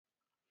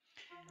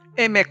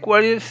Hey Mech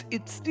Warriors,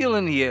 it's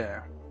Dylan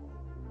here.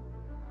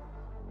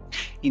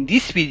 In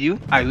this video,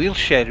 I will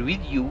share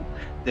with you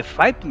the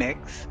 5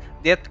 mechs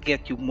that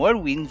get you more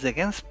wins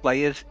against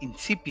players in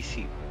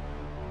CPC.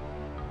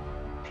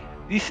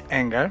 This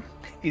hangar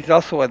is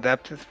also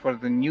adapted for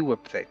the new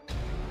update.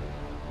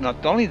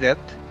 Not only that,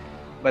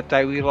 but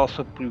I will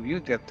also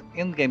preview that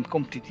endgame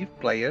competitive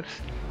players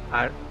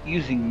are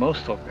using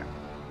most of them.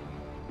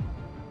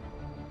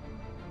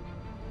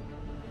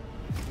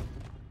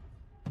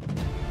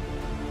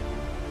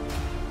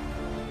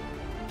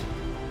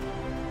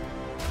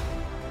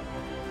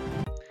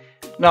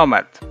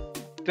 Nomad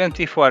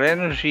 24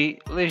 Energy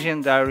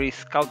Legendary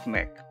Scout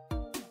Mech.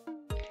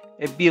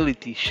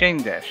 Ability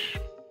Chain Dash.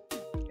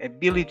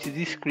 Ability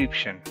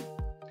Description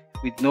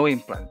with no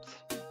implants.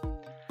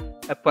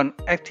 Upon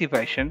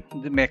activation,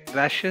 the mech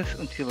dashes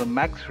until a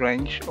max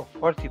range of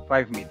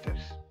 45 meters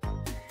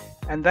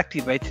and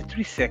activates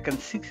 3 seconds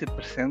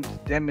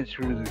 60% damage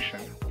reduction.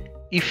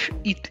 If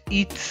it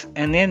hits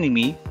an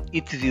enemy,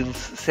 it deals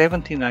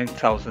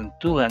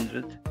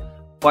 79,200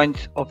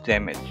 points of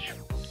damage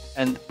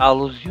and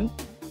allows you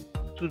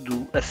to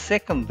do a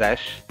second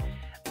dash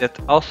that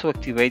also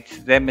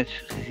activates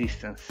damage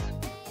resistance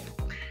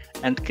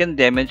and can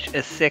damage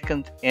a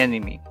second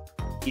enemy.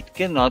 It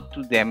cannot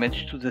do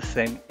damage to the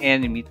same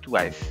enemy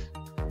twice.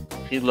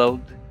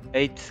 Reload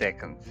 8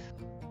 seconds.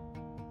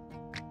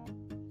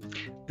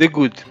 The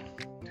good,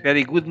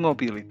 very good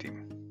mobility.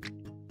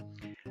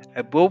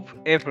 Above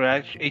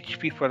average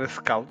HP for a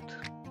scout,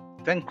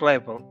 tank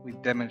level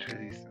with damage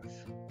resistance.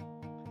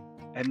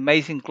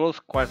 Amazing close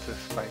quarters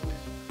fight.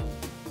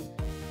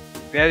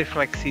 Very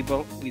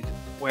flexible with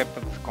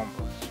weapons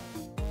combos.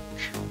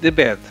 The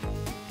bad,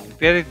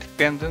 very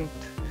dependent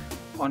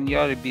on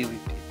your ability.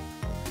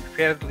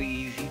 Fairly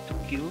easy to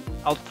kill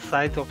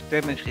outside of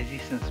damage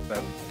resistance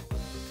buff.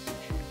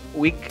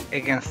 Weak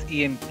against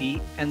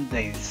EMP and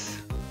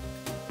daze.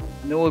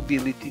 No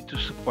ability to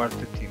support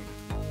the team.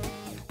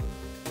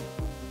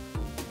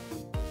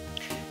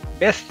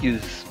 Best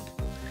use.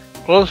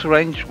 Close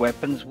range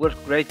weapons work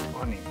great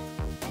on him.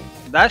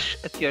 Dash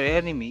at your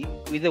enemy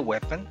with a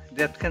weapon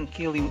that can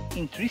kill him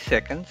in 3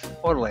 seconds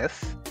or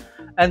less,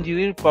 and you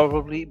will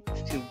probably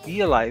still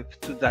be alive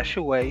to dash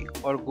away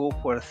or go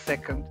for a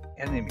second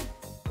enemy.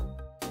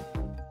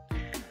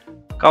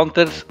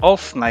 Counters all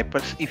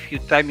snipers if you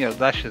time your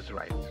dashes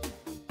right.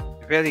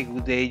 Very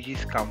good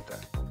Aegis counter.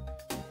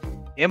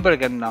 Ember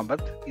Gun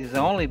Nomad is the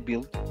only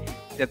build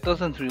that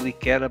doesn't really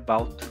care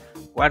about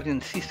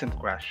Guardian System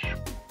crash.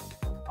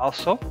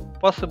 Also,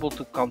 possible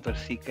to counter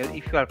Seeker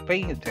if you are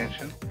paying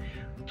attention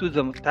to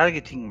the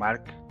targeting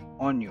mark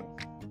on you.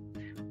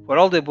 For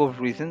all the above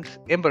reasons,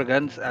 Ember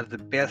Guns are the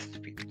best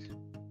fit.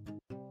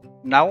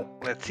 Now,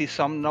 let's see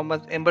some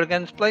Nomad Ember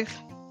Guns plays.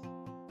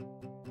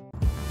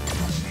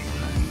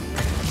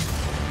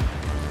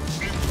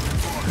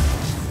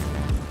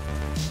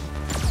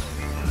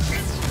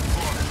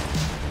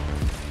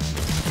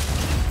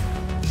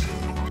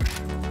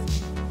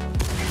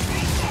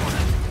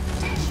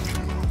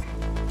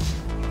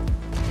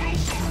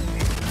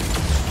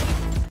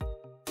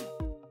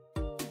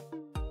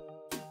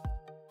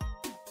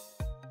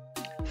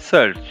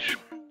 Surge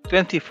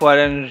 24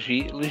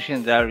 Energy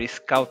Legendary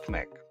Scout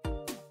Mech.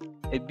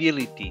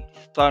 Ability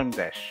Storm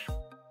Dash.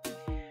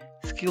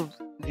 Skill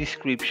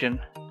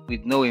description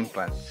with no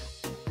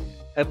implants.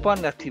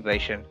 Upon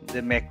activation,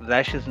 the mech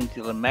dashes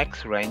until a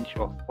max range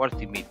of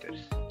 40 meters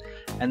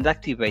and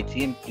activates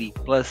EMP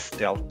plus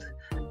stealth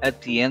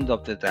at the end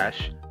of the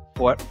dash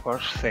for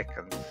 4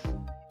 seconds.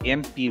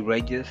 EMP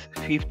ranges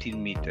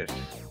 15 meters.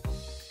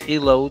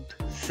 Reload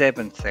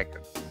 7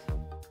 seconds.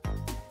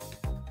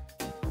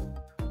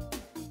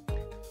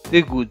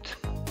 The good,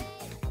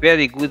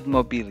 very good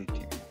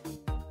mobility.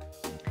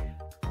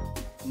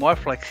 More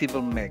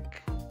flexible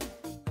mech.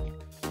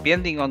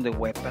 Depending on the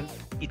weapon,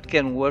 it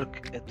can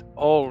work at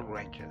all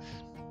ranges.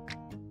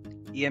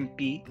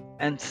 EMP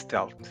and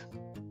stealth.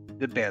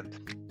 The bad.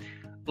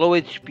 Low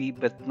HP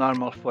but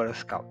normal for a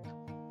scout.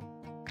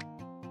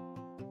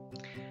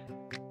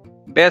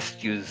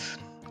 Best use.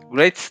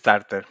 Great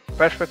starter,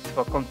 perfect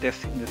for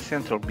contesting the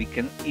central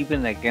beacon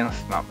even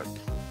against nomads.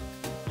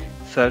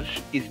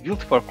 Surge is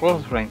built for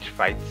close range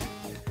fights,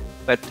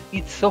 but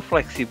it's so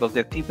flexible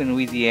that even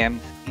with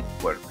EMs it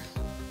works.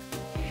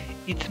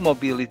 Its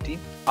mobility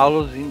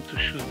allows him to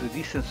choose the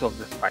distance of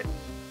the fight,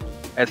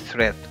 a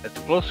threat at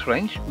close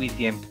range with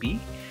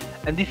EMP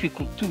and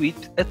difficult to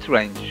hit at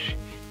range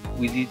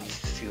with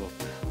its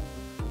stealth.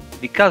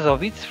 Because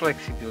of its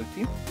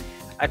flexibility,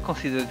 I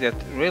consider that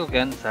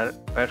railguns are a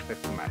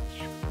perfect match.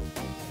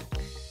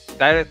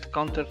 Direct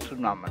counter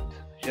to Nomad.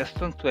 Just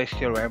don't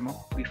waste your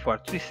ammo before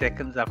 3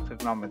 seconds after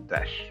Nomad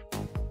dash.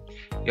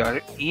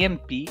 Your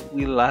EMP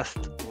will last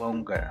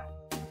longer.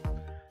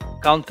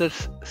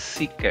 Counters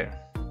Seeker.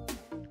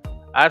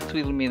 Hard to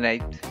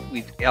eliminate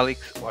with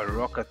Helix or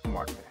Rocket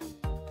Mortar.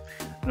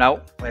 Now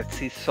let's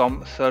see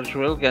some Surge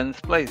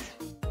Railguns plays.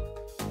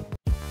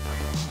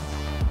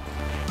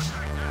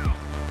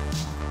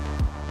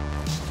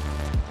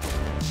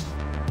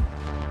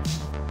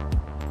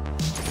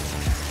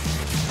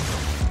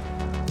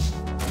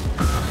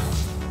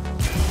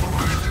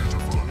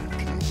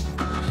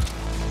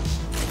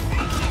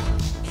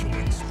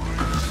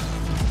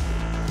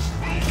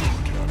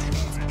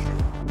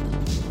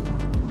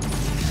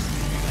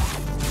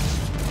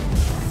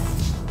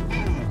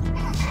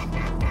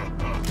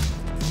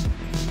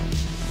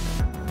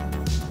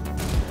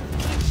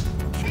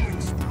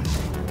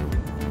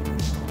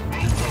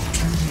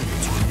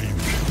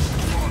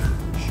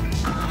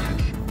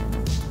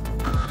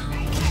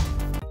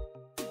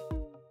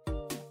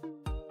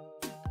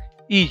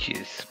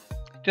 Aegis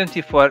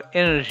 24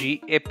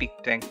 Energy Epic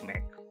Tank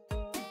Mech.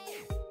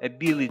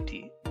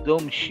 Ability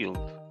Dome Shield.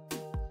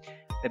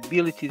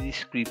 Ability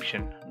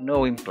description: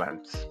 no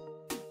implants.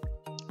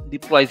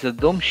 Deploys a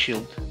dome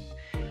shield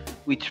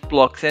which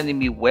blocks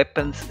enemy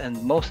weapons and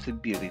most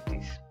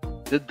abilities.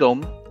 The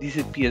dome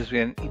disappears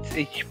when its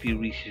HP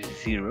reaches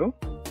 0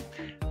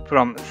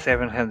 from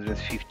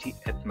 750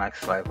 at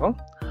max level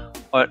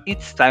or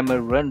its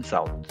timer runs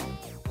out.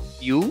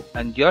 You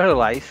and your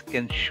allies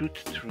can shoot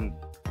through.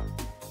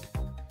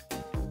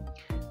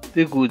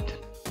 The good.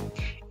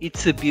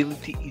 Its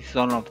ability is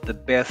one of the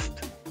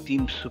best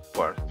team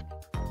support.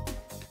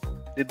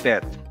 The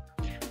bad.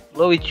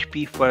 Low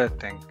HP for a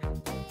tank.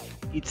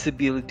 Its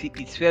ability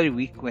is very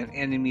weak when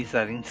enemies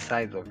are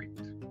inside of it.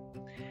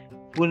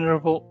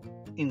 Vulnerable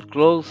in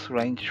close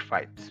range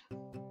fights.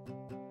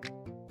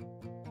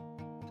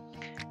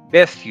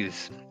 Best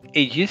use.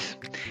 Aegis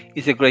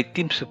is a great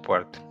team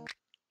support.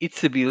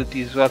 Its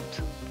ability is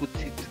what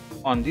puts it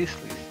on this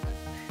list.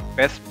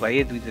 Best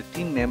played with a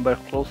team member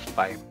close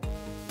by.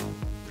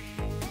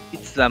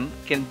 Its dome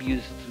can be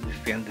used to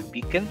defend the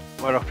beacon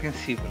or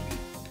offensively,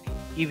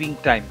 giving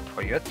time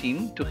for your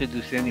team to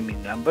reduce enemy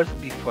numbers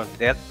before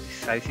that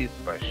decisive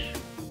push.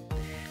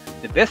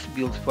 The best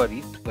build for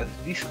it was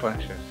these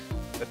launchers,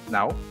 but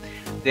now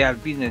they are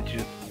being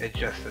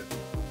adjusted.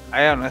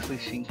 I honestly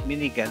think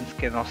miniguns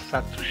can now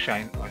start to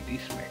shine on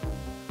this mech.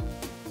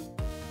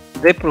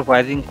 They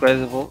provide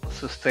incredible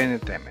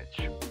sustained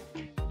damage.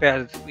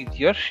 Paired with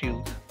your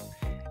shield,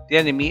 the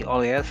enemy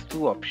only has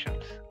two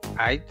options: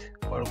 hide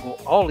or go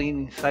all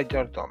in inside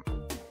your dome.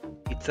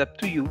 It's up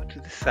to you to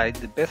decide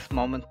the best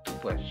moment to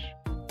push.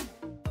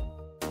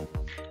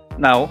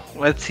 Now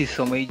let's see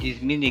some Aegis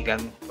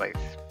minigun plays.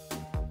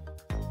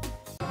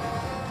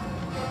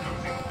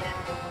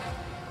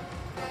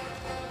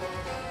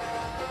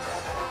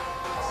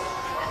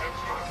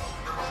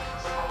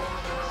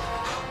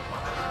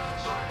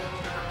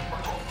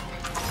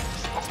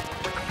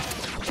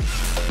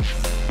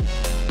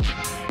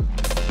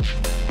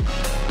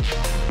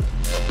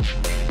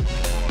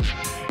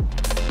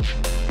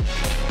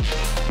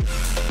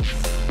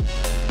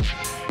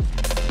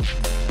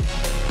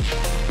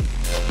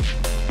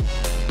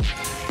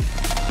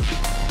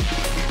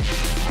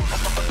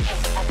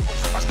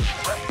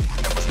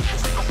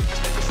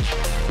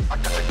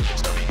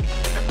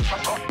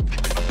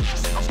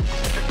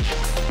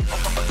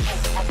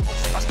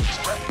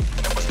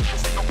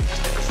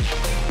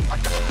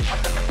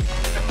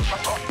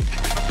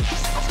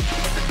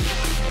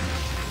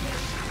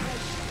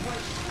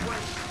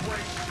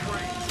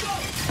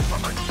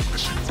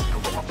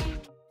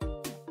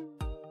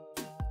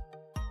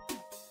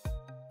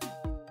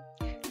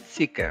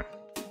 Seeker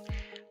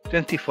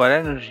 24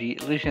 Energy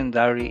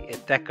Legendary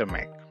Attacker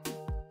Mech.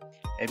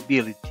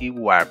 Ability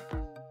Warp.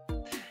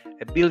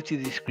 Ability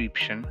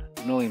description: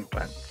 no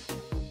implants.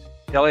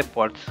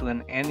 Teleports to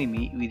an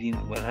enemy within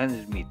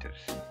 100 meters.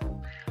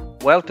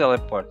 While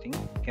teleporting,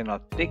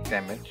 cannot take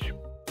damage.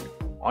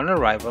 On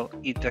arrival,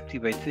 it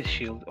activates a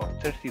shield of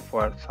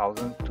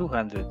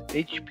 34,200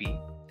 HP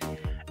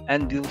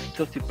and deals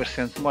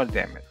 30% more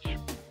damage.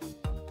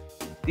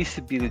 This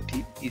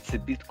ability is a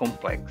bit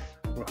complex.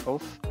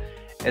 Ruffles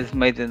has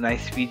made a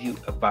nice video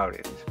about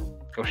it.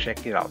 Go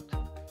check it out.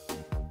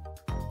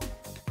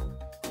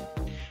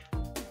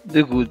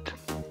 The good.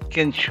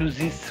 Can choose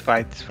its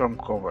fights from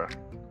cover.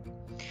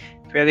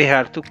 Very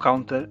hard to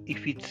counter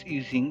if it's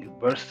using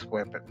burst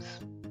weapons.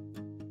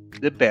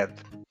 The bad.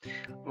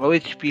 Low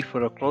HP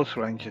for a close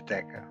range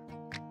attacker.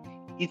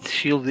 Its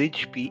shield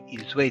HP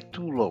is way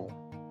too low.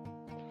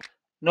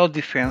 No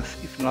defense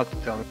if not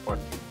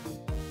teleporting.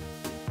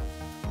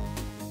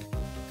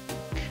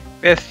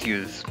 Best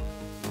use.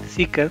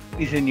 Seeker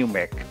is a new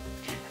mech,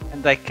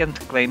 and I can't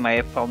claim I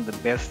have found the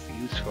best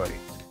use for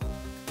it.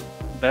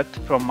 But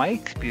from my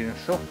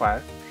experience so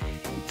far,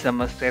 it's a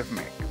must-have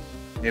mech.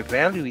 The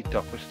value it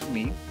offers to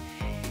me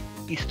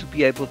is to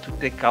be able to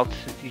take out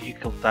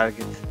strategical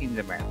targets in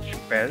the match.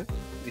 Paired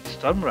with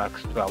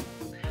Stormrock's 12,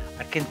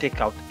 I can take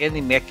out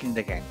any mech in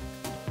the game.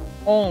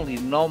 Only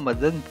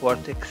Nomad and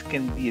Vortex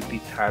can be a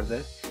bit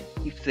harder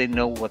if they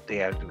know what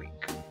they are doing.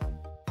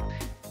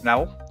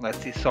 Now, let's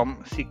see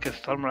some Seeker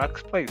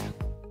Stormrocks plays.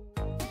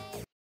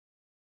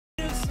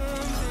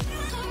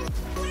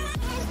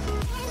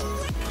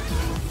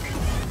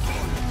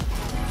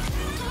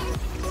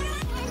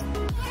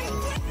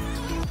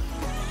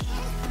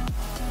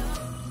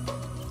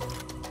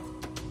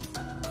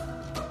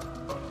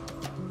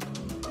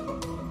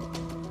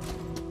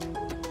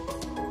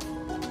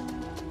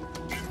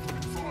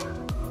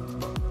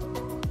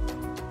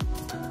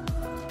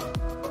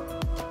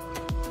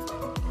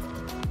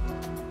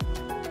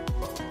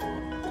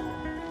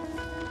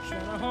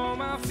 Home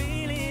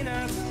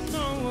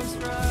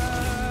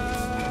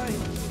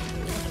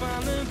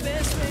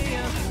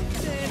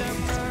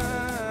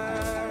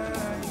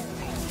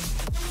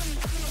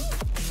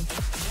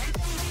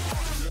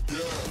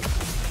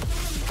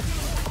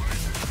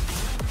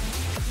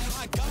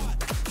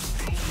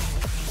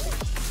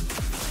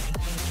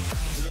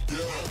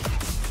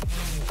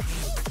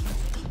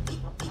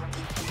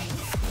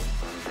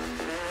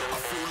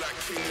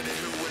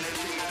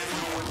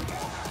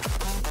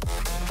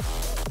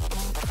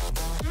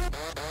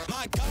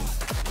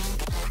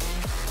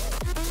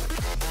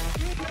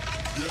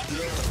It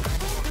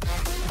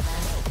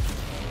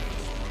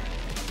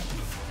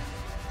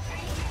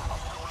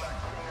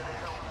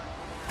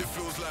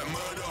feels like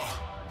murder,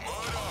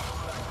 murder.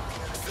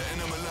 Setting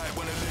them alight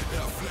when I lit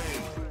that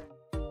flame.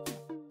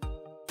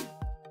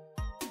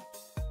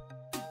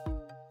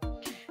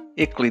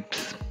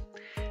 Eclipse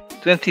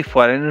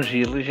 24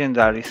 energy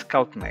legendary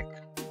scout mech.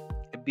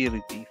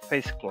 Ability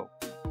face cloak.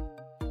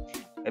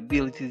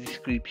 Ability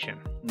description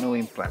no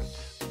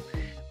implants.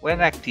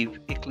 When active,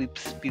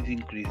 Eclipse speed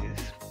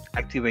increases.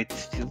 Activates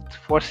stealth,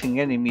 forcing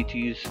enemy to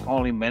use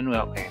only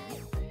manual aim,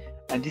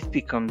 and it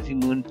becomes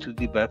immune to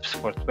debuffs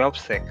for 12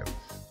 seconds.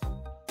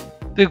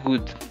 The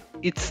good,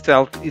 its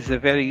stealth is a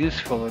very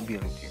useful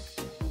ability.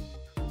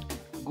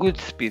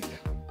 Good speed.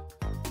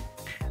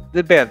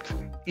 The bad,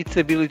 its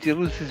ability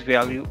loses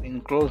value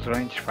in close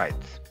range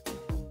fights.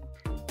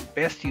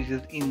 Best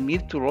used in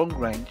mid to long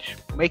range,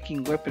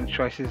 making weapon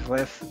choices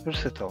less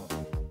versatile.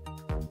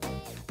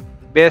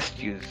 Best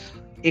use.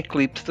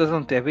 Eclipse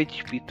doesn't have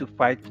HP to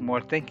fight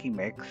more tanky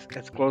mechs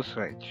at close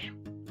range,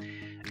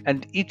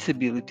 and its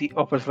ability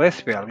offers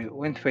less value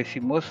when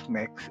facing most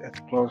mechs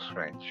at close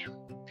range.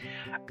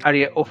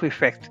 Area of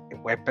effect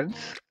weapons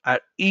are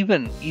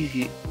even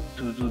easy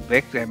to do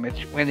back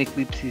damage when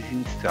Eclipse is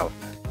in stealth,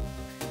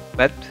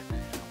 but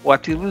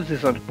what he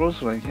loses on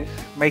close ranges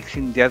makes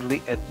him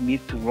deadly at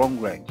mid to long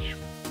range.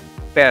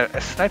 Pair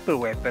a sniper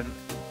weapon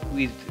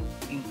with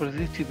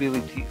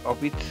unpredictability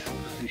of its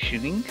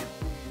positioning,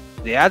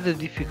 the added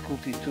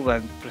difficulty to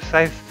land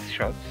precise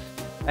shots,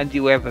 and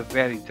you have a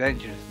very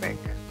dangerous mech.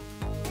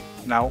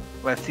 Now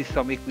let's see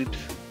some Eclipse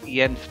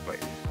EN's plays.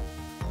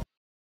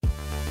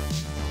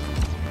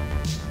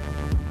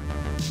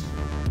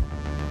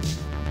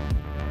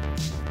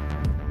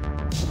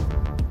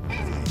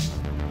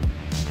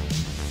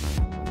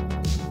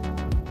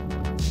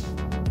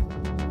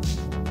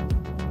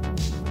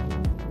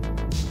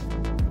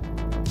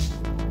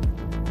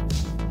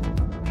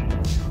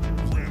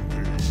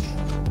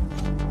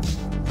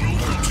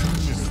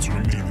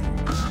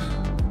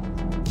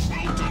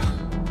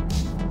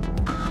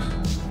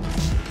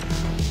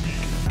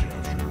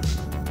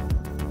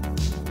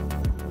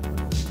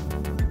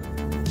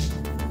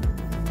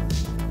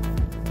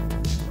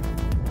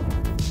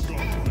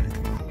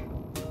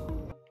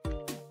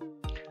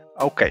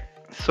 Okay,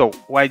 so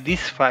why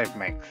these 5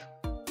 mechs?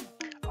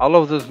 All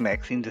of those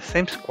mechs in the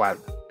same squad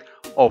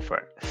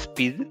offer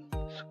speed,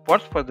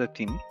 support for the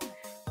team,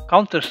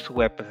 counters to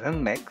weapons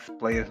and mechs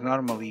players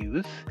normally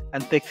use,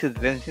 and takes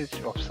advantage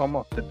of some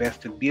of the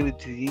best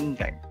abilities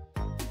in-game.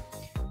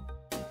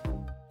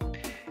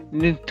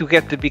 Need to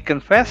get the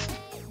beacon fast?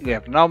 You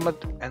have Nomad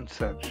and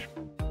Surge.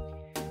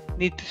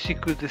 Need to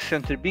secure the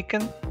center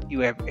beacon? You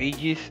have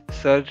Aegis,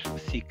 Surge,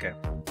 Seeker.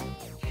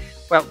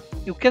 Well,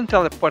 you can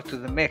teleport to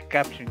the mech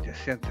capturing the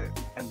center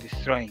and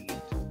destroying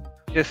it.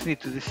 Just need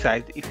to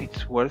decide if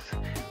it's worth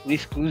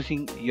risk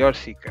losing your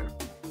Seeker.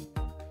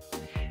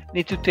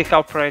 Need to take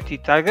out priority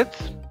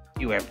targets?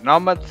 You have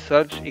Nomad,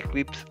 Surge,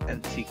 Eclipse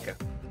and Seeker.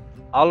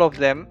 All of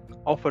them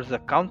offers a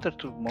counter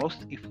to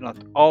most if not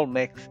all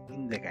mechs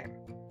in the game.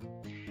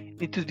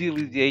 Need to deal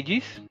with the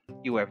Aegis?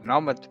 You have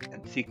Nomad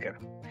and Seeker.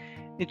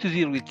 Need to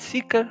deal with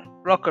Seeker,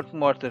 Rocket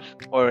Mortars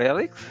or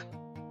Helix?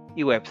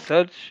 You have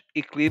Surge,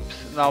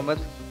 Eclipse, Nomad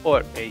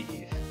or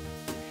Aegis.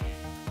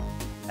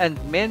 And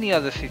many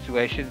other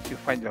situations you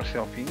find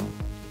yourself in,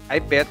 I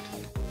bet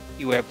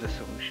you have the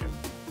solution.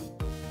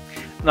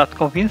 Not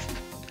convinced?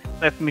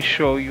 Let me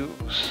show you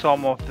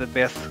some of the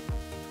best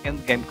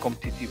endgame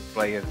competitive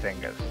players'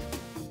 angles.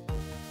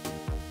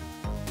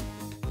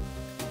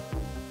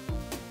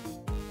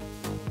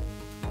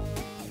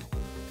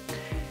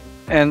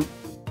 And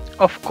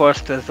of course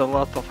there's a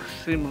lot of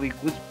extremely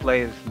good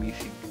players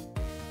missing.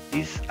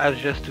 These are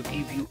just to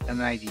give you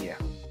an idea.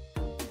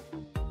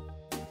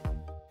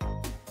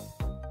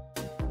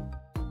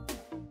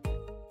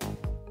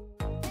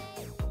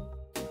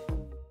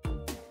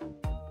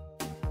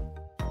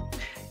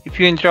 If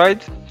you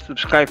enjoyed,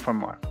 subscribe for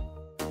more.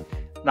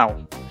 Now,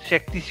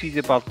 check this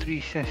video about 3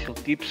 essential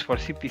tips for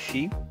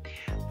CPC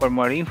for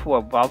more info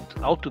about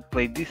how to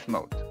play this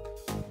mode.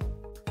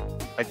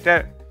 Right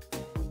there.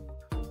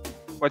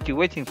 What you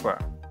waiting for?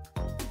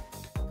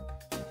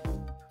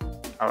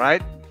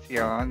 Alright, see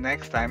you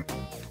next time.